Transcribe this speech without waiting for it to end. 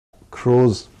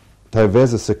kroz taj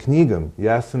veze sa knjigom,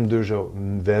 ja sam držao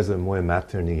veze moje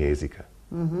maternji jezika.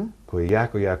 Koji je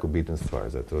jako, jako bitna stvar.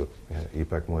 Zato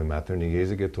ipak moj maternji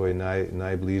jezik je to je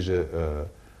najbliže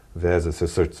veze sa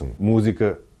srcem.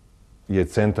 Muzika je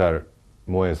centar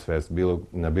moje svest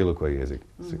na bilo koji jezik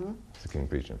sa kim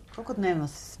pričam. Koliko dnevno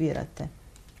svirate?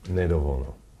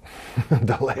 Nedovoljno.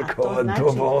 Daleko od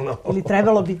dovoljno. Ili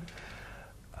trebalo bi?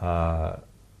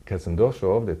 Kad sam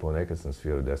došao ovdje, ponekad sam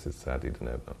svirao 10 sati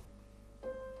dnevno.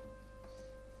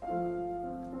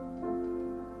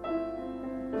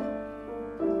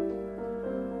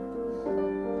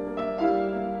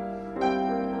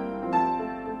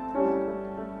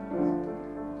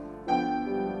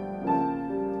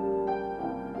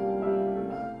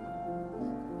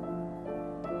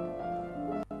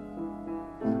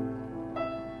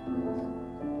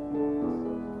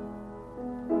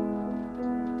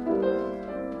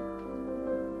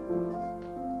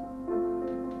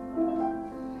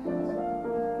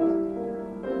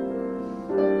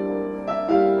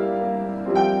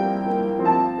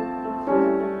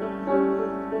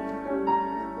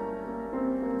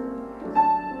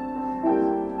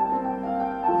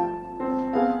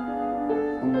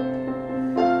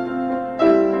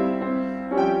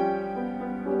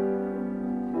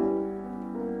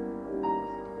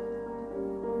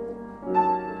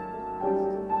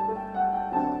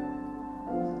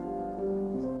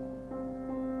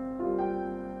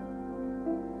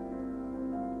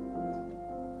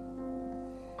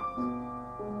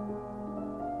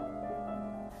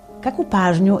 Kakvu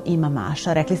pažnju ima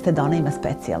Maša? Rekli ste da ona ima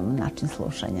specijalan način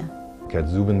slušanja. Kad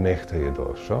Zubin Mehta je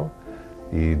došao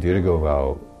i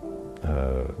dirigovao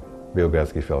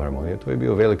Beogradski filharmonije, to je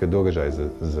bio veliki događaj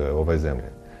za ovaj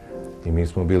zemlje. I mi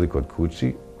smo bili kod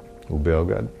kući u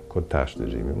Beograd, kod tašte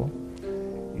živimo.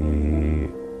 I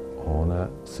ona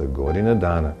sa godina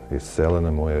dana je sela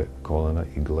na moje kolena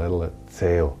i gledala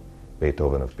ceo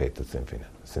Beethovenov peta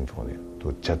simfonija. To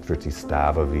je 4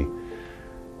 stavovi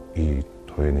i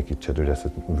to je neki 40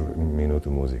 minuta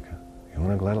muzika. I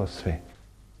ona gledala sve.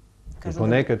 I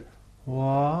ponekad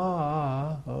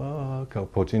kao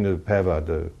počinje da peva,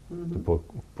 da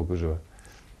pokušava.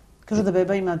 Kažu da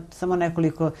beba ima samo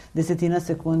nekoliko desetina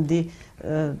sekundi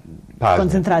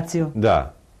koncentraciju.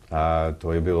 Da, a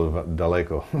to je bilo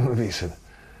daleko više.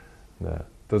 Da.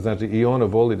 To znači i ona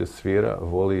voli da svira,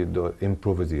 voli da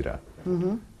improvizira.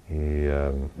 I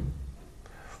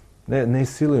ne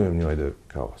silujem njoj da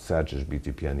kao sad ćeš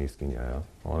biti pijanistkinja. Ja?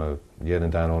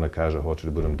 Jedan dan ona kaže hoće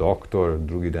da budem doktor,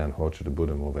 drugi dan hoće da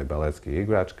budem baletski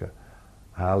igračka,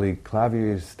 ali klavir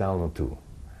je stalno tu.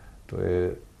 To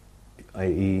je,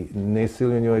 i ne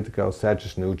silujem njoj da kao sad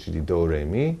ćeš naučiti do, re,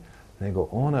 mi, nego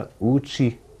ona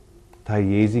uči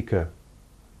taj jezika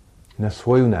na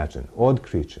svoj način,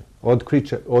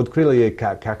 otkrila je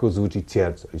kako zvuči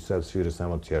terco i sad svira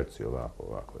samo terci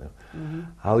ovako. Ja.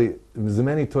 Ali za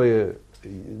meni to je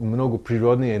mnogo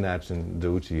prirodniji način da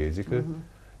uči jezika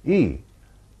i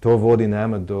to vodi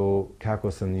nama do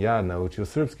kako sam ja naučio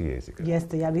srpski jezik.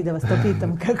 Jeste, ja bih da vas to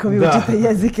pitam kako vi učite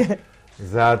jezike.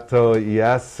 Zato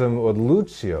ja sam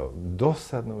odlučio,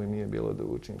 dosadno mi je bilo da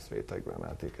učim sve taj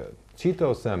gramatika.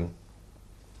 Čitao sam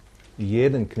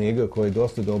jedan knjiga koja je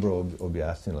dosta dobro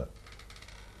objasnila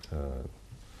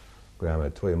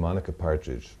gramat. To je Monika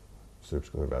Partridge,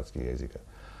 srpsko-hrvatski jezika.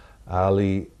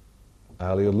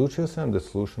 Ali odlučio sam da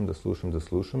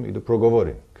slušam i da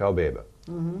progovorim kao beba.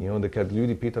 I onda kad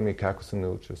ljudi pitaju me kako sam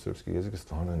naučio srpski jezik,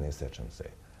 stvarno ne sećam se.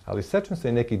 Ali sećam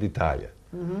se nekih detalja.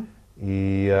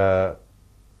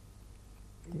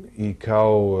 I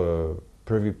kao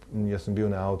prvi, ja sam bio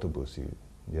na autobusu i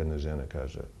jedna žena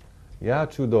kaže, ja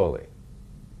ću dole.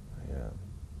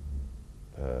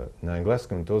 Na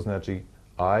engleskom to znači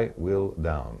I will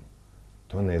down.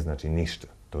 To ne znači ništa.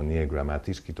 To nije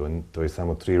gramatički, to je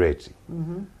samo 3 reči.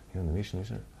 I onda više,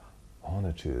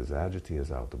 ona će izađati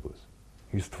iz autobusa.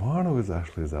 I stvarno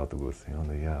izašla iz autobusa. I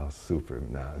onda ja, super,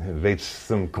 već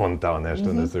sam kontao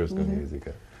nešto na srpskom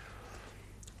jezika.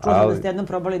 Čujem da ste jednom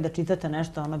probali da čitate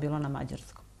nešto, ono bilo na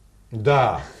mađarskom.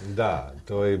 Da,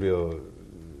 to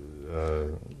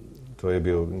je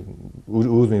bio,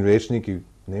 uzmem rečnik i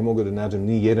ne mogu da nađem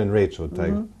ni jedan reč od taj.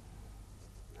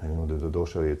 I onda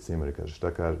došao je cimer i kaže,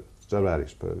 šta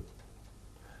radiš? Pa,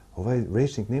 ovaj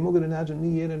rečnik ne mogu da nađem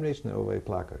ni jedan reč na ovaj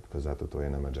plakat, pa zato to je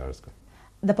na mađarskom.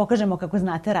 Da pokažemo kako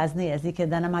znate razne jezike,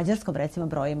 da na mađarskom recimo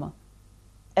brojimo.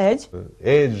 Eđ?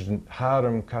 Eđ,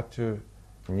 haram, katu,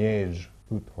 njeđ,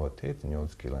 otet,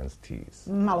 njodski lans, tiz.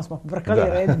 Malo smo pobrkali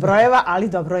red brojeva, ali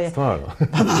dobro je. Stvarno?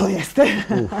 Pa malo jeste.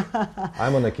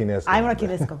 Ajmo na kineskom. Ajmo na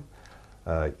kineskom.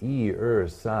 I,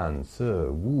 san, c,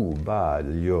 wu, ba,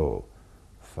 ljo.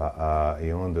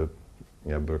 I onda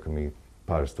ja brkam i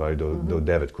par stvari do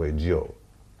 9 koje je džio.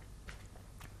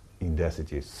 I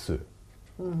 10 je s.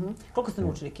 Koliko ste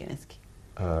naučili kineski?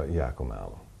 Jako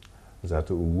malo.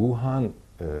 Zato u Wuhan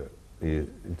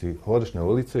ti hodeš na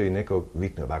ulicu i neko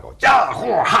vikne ovako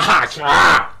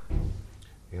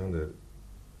i onda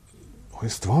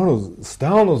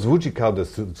stalno zvuči kao da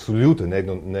su ljute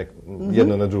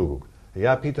jedno na drugog.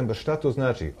 Ja pitam, ba šta to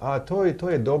znači? To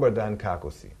je dobar dan,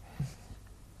 kako si?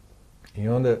 I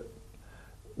onda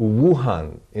u Wuhan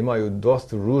imaju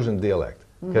dosta ružan dijalekt.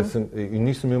 I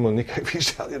nisam imao nikakvih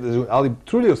žalje, ali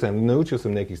trudio sam, naučio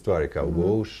sam nekih stvari kao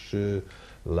Woš,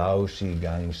 Laoshi,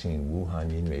 Gangshin, Wuhan,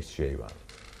 Yinmei, Sheiwan.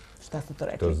 Šta ste to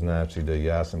rekli? To znači da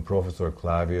ja sam profesor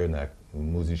klavir na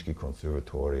muzički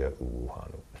konservatorija u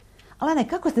Wuhanu. Alane,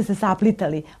 kako ste se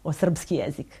saplitali o srpski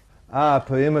jezik?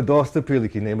 Pa ima dosta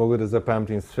prilike, ne mogu da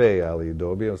zapamtim sve, ali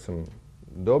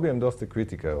dobijam dosta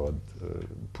kritika od...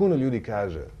 puno ljudi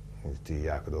kaže, ti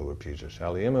jako dobro pričaš,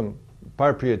 ali imam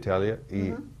par prijatelja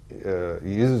i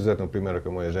izuzetno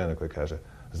primjeraka moja žena koja kaže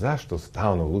zašto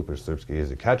stalno lupiš srpski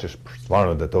jezik, kad ćeš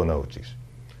stvarno da to naučiš?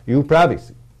 I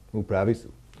upravi su.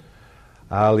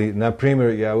 Ali, na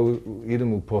primjer, ja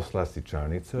idem u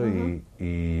poslastičarnicu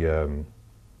i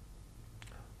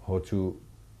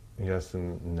ja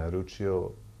sam naručio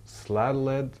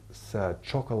sladoled sa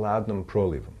čokoladnom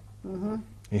prolivom.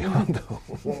 I onda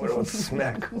umro od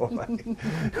smeka.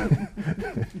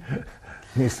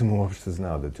 Nisam uopšte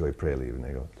znao da to je preliv,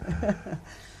 nego...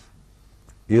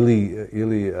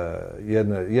 Ili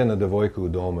jedna devojka u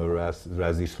domu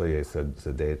razišla je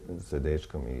sa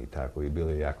dečkom i tako, i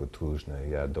bila je jako tužna.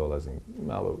 Ja dolazim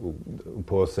malo u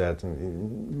posjet,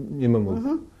 imamo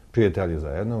prijatelje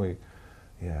zajedno i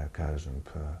ja kažem,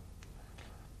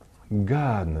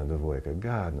 gadna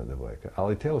devojka.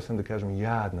 Ali htio sam da kažem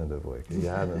jadna devojka,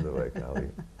 ali...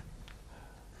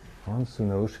 Oni su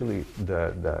naučili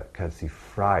da kad si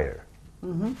frajer,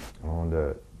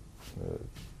 onda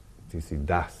ti si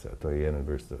dasa, to je jedna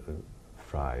vrsta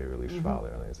frajer ili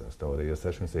švaler, ne znam što. Ja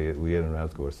sećam se u jedan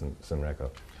razgovor sam rekao,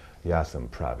 ja sam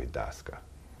pravi daska.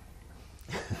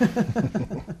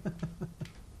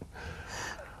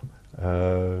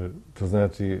 To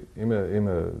znači,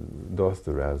 ima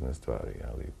dosta razne stvari,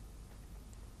 ali...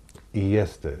 I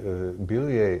jeste, bilo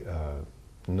je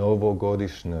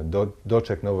novogodišnja,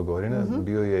 doček Novog godina,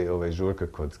 bio je žurka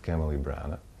kod Kemali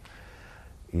Brana.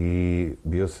 I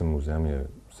bio sam u zemlji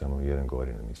samo 1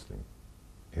 godina, mislim.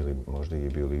 Ili možda je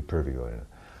bilo i 1. godina.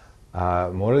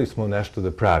 A morali smo nešto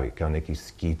da pravi, kao neki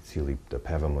skic ili da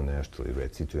pevamo nešto ili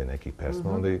recituje neki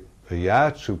pesma. Onda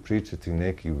ja ću pričati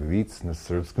neki vic na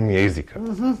srpskom jezika.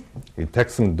 I tek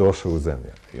sam došao u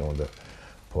zemlju. I onda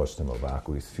počnemo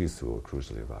ovako i svi su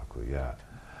okružili ovako.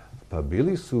 Pa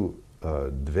bili su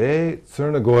 2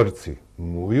 Crnogorci,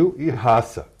 Muju i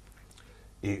Hasa.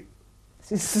 I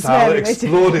sale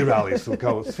eksplodirali su,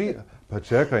 kao svi... Pa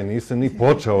čekaj, nisam ni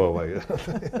počeo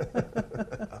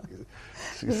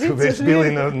su već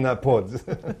bili na pod.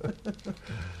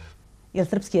 Je li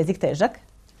srpski jezik težak?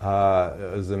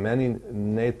 Za meni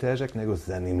ne težak, nego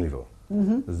zanimljivo.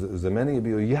 Za mene je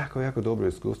bio jako dobro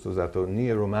iskustvo, zato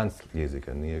nije romans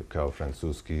jezika, nije kao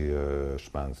francuski,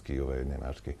 španski,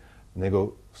 nemački,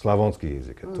 nego slavonski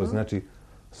jezik. To znači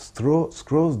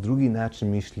skroz drugi način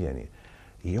mišljenja.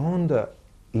 I onda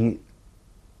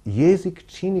jezik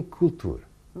čini kultur,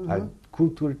 a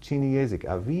kultur čini jezik,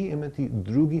 a vi imate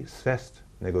drugi svest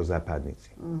nego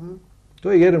zapadnici.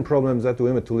 To je jedan problem, zato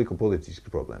ima toliko politički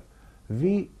problem.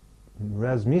 Vi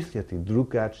razmišljate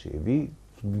drugačije, vi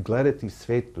gledate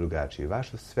svet drugačije,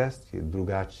 vaša svest je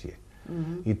drugačije.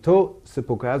 I to se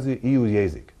pokazuje i u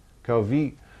jezik. Kao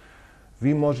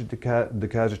vi možete da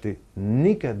kažete,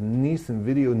 nikad nisam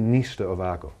vidio ništa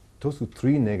ovako. To su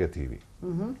 3 negativi.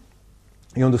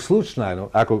 I onda slučajno,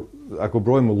 ako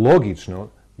brojimo logično,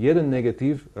 jedan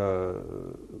negativ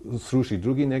sruši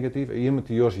drugi negativ i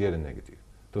imate još jedan negativ.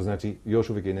 To znači još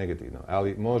uvijek je negativno.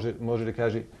 Ali može da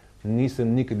kaže, nisam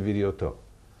nikad vidio to.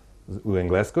 U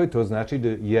engleskoj to znači da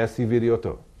jesi vidio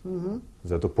to.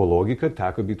 Zato po logika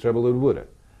tako bi trebalo da bude.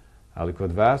 Ali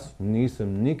kod vas nisam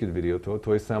nikad vidio to,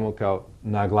 to je samo kao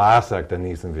naglasak da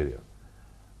nisam vidio.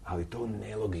 Ali to je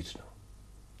nelogično.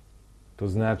 To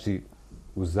znači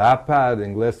u zapad,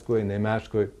 engleskoj,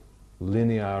 nemačkoj,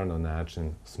 linearno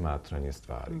način smatranja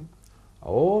stvari. A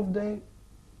ovdje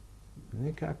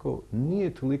nekako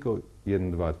nije toliko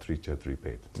 1, 2, 3, 4,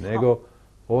 5, nego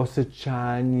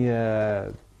osjećanje,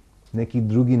 neki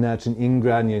drugi način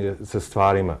ingradnje sa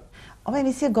stvarima. Ova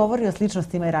emisija govori o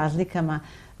sličnostima i razlikama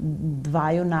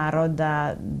dvaju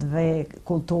naroda, 2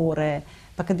 kulture.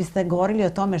 Pa Pa kad biste govorili o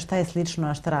tome šta je slično,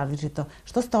 a šta različito,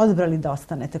 što ste odbrali da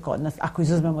ostanete kod nas, ako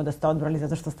izuzmemo da ste odbrali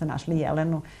zato što ste našli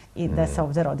Jelenu i da se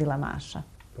ovdje rodila Maša?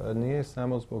 Pa nije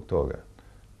samo zbog toga,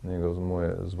 nego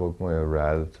zbog moje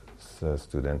rad sa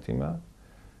studentima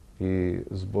i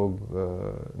zbog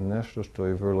nešto što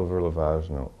je vrlo, vrlo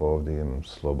važno. Ovdje imam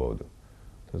slobodu.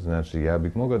 To znači, ja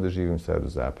bih mogao da živim sad u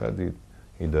zapadu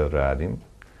i da radim,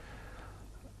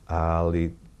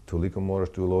 ali toliko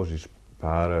moraš da uložiš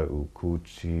para u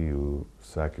kući, u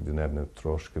svakodnevne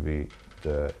troškovi,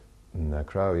 da na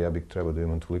kraju ja bih trebao da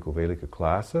imam toliko velika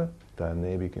klasa da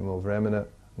ne bih imao vremena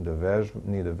da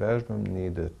vežbam, ni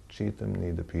da čitam,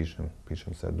 ni da pišem.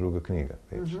 Pišem sad druga knjiga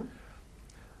već.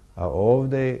 A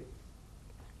ovdje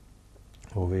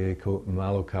je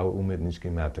malo kao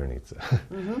umetnička maternica.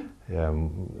 Ja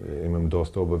imam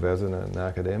dosta obaveza na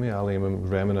akademiji, ali imam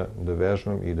vremena da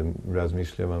vežbam i da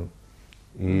razmišljam.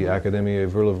 I akademija je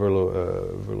vrlo,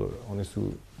 oni su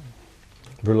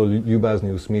vrlo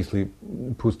ljubazni u smisli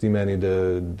pusti meni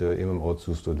da imam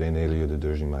odsustvo 2 nedelje da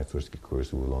držim majstorski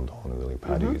kurs u Londonu ili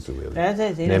Parizu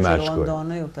ili Nemačkoj. U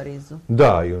Londonu i u Parizu.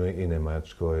 Da, i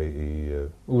Nemačkoj i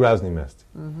u raznim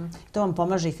mestima. To vam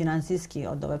pomaže i finansijski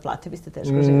od ove plate, biste teško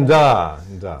živjeli?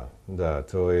 Da,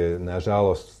 to je,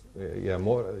 nažalost,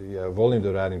 ja volim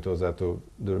da radim to zato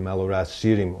da malo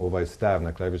raširim ovaj stav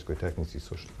na klavirskoj tehnici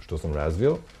što sam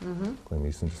razvio, koji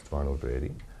mislim da stvarno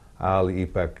vredi. Ali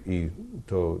ipak i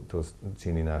to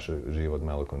čini naš život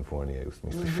malo konfornije u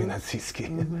smislu financijski.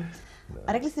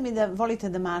 A rekli ste mi da volite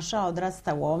da Maša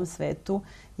odrasta u ovom svetu,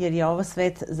 jer je ovo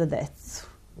svet za decu.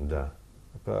 Da.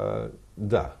 Pa,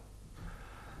 da.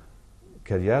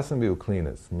 Kad ja sam bio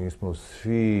klinac, mi smo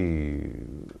svi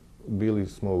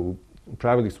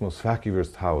pravili smo svaki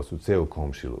vrst haos u ceo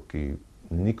komšiluk i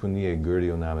niko nije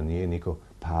grdio nama, nije niko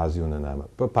pazio na nama.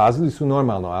 Pa pazili su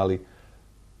normalno, ali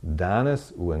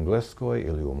danas u Engleskoj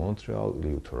ili u Montrealu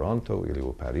ili u Toronto ili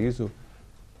u Parizu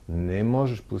ne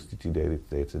možeš pustiti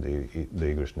djeca da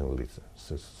igraš na ulici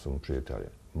sa svom prijateljem.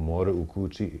 Mora u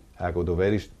kući,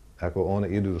 ako ona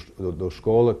idu do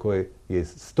škole koja je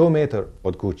 100 metara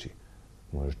od kući,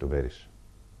 možeš dovediš.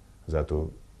 Zato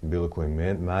bilo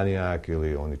koji manijak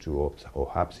ili oni će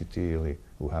ohapsiti ili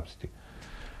uhapsiti.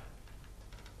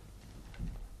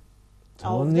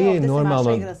 A ovdje se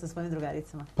Maša igra sa svojim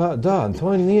drugaricama. Pa da,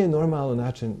 to nije normalan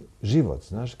način život.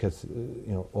 Znaš,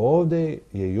 ovdje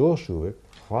je još uvijek,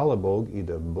 hvala Bog i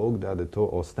da Bog da to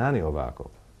ostane ovako.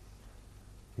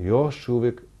 Još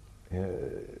uvijek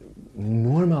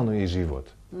normalno je život.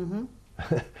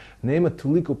 Nema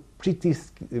toliko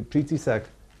pritisak,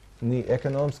 ni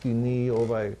ekonomski, ni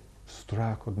ovaj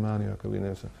strah od manijaka ili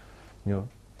ne znam.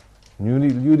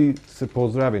 Ljudi se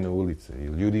pozdravi na ulici i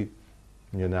ljudi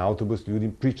na autobus,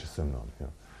 ljudi priča sa mnom.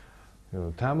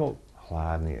 Tamo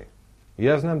hladnije.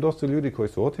 Ja znam dosta ljudi koji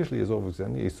su otišli iz ovog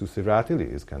zemlje i su se vratili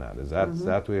iz Kanade.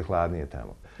 Zato je hladnije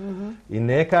tamo. I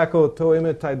nekako to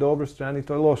ima taj dobra strana i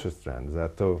to je loša strana.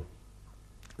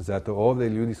 Zato ovdje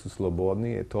ljudi su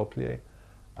slobodnije, toplije,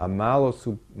 a malo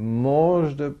su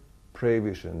možda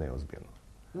previše neozbiljno.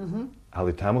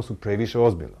 Ali tamo su previše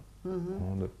ozbiljno.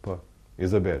 Onda pa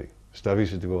izaberi. Šta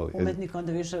više ti voli? Umetnik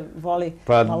onda više voli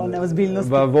malo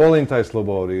neozbiljnosti. Volim taj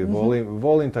slobodi,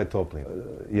 volim taj toplin.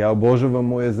 Ja obožavam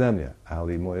moje zemlje,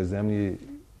 ali moje zemlje je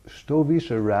što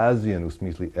više razvijen u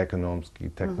smislu ekonomski,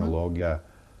 tehnologija.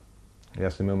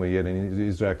 Ja sam imao jedan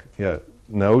izrak,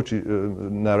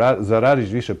 zaradiš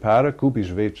više para,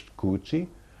 kupiš već kući,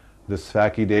 da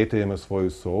svaki dete ima svoju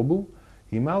sobu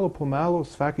i malo po malo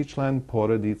svaki član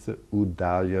porodice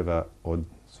udaljava od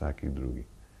svakih drugih.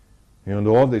 I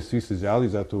onda ovdje svi se žali,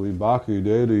 zato i baka i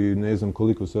deda i ne znam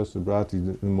koliko sestra, brati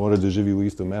mora da živi u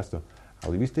isto mjesto.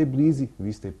 Ali vi ste blizi,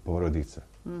 vi ste porodica.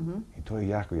 I to je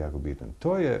jako, jako bitno.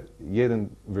 To je jedan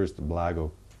vrst blago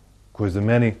koji je za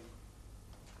meni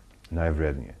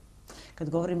najvrednije. Kad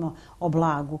govorimo o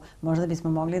blagu, možda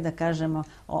bismo mogli da kažemo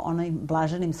o onim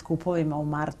blaženim skupovima u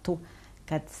martu,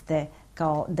 kad ste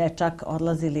kao dečak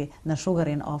odlazili na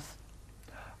Sugarin off.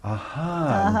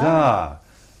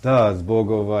 Da, zbog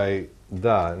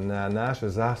na naša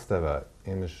zastava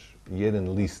imaš jedan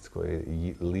list koji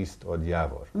je list od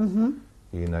javor.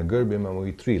 I na grbi imamo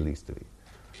i 3 listovi.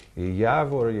 I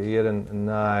javor je jedan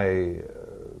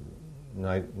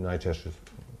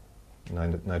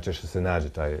najčešće se nađe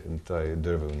taj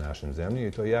drvo u našem zemlji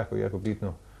i to je jako, jako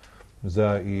bitno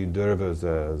za i drvo,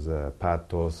 za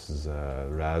patos, za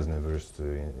razne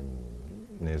vrste,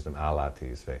 ne znam, alati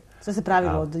i sve. Sve se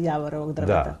pravilo od javorovog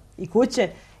drveta. Da. I kuće,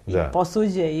 i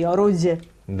posuđe, i oruđe.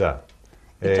 Da.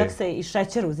 I čak se i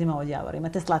šećer uzima od javora.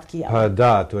 Imate slatki javor. Pa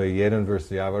da, to je jedan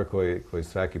vrst javor koji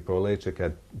svaki proleće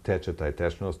kad teče taj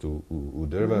tečnost u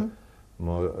drva,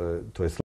 to je